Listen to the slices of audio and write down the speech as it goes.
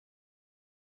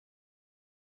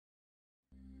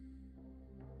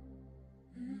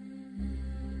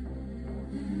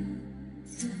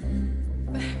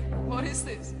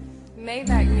this?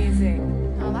 Maybach music.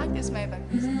 I like this Maybach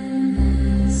music.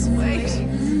 Sweet.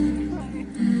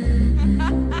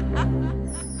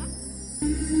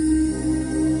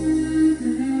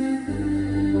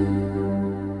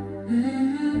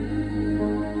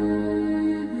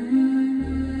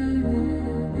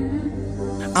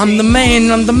 I'm the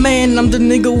man, I'm the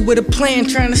nigga with a plan.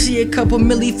 Trying to see a couple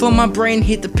milli for my brain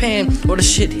hit the pan, or the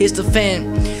shit hits the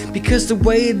fan. Because the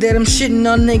way that I'm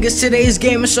shitting on niggas, today's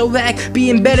game is so whack.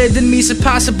 Being better than me's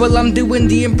impossible, I'm doing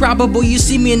the improbable. You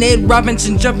see me in Ed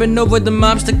Robinson jumping over the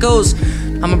obstacles.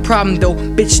 I'm a problem though,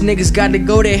 bitch niggas gotta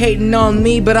go, they hating on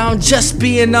me, but I'm just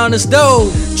being honest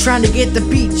though. Trying to get the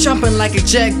beat jumping like a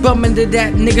jack, bumping to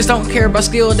that. Niggas don't care about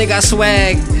skill, they got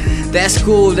swag. That's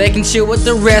cool, they can chill with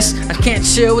the rest. I can't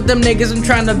chill with them niggas, I'm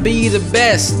trying to be the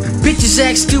best. Bitches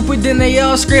act stupid, then they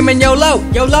all screaming YOLO,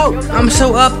 YOLO. I'm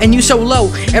so up and you so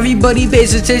low. Everybody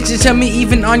pays attention to me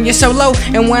even on your solo.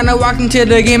 And when I walked into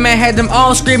the game, I had them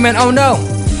all screaming, oh no.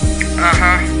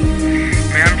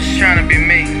 Man, I'm just trying to be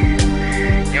me.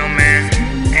 Yo man,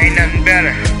 ain't nothing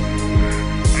better.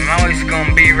 I'm always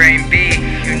gonna be Rain B,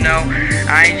 you know.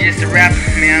 I ain't just a rapper,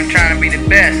 man, I'm trying to be the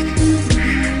best.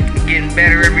 Getting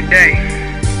better every day.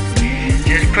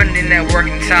 Just putting in that work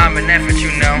and time and effort,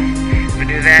 you know. If I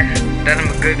do that,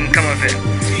 nothing good can come of it.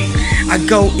 I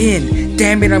go in,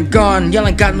 damn it, I'm gone. Y'all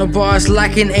ain't got no bars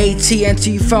like an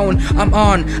AT&T phone. I'm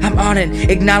on it.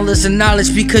 Acknowledge the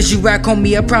knowledge because you rack on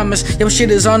me, I promise. Your shit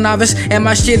is on novice, and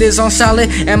my shit is on solid,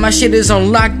 and my shit is on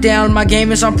lockdown. My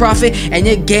game is on profit, and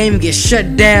your game gets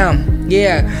shut down.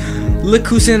 Yeah. Look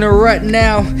who's in a rut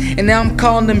now, and now I'm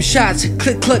calling them shots.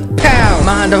 Click, click, pow.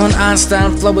 Mind on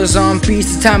Einstein, flow is on beat.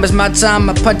 The time is my time,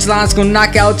 my punchlines gonna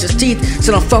knock out your teeth.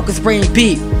 So don't fuck with Brain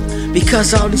beat.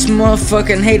 Because all these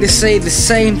motherfucking haters say the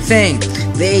same thing.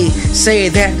 They say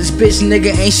that this bitch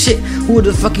nigga ain't shit. Who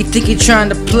the fuck you think you trying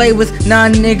to play with? Nah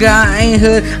nigga, I ain't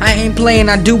hood, I ain't playing,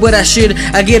 I do what I should.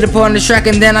 I get up on the track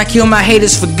and then I kill my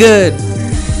haters for good.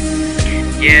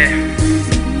 Yeah.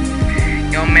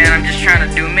 Yo man, I'm just trying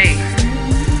to do me.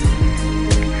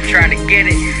 Trying to get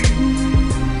it.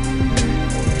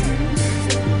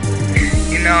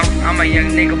 You know, I'm a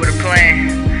young nigga with a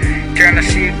plan. Trying to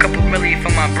see a couple milli for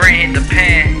my brain hit the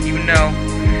pan, you know.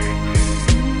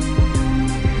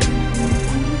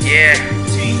 Yeah.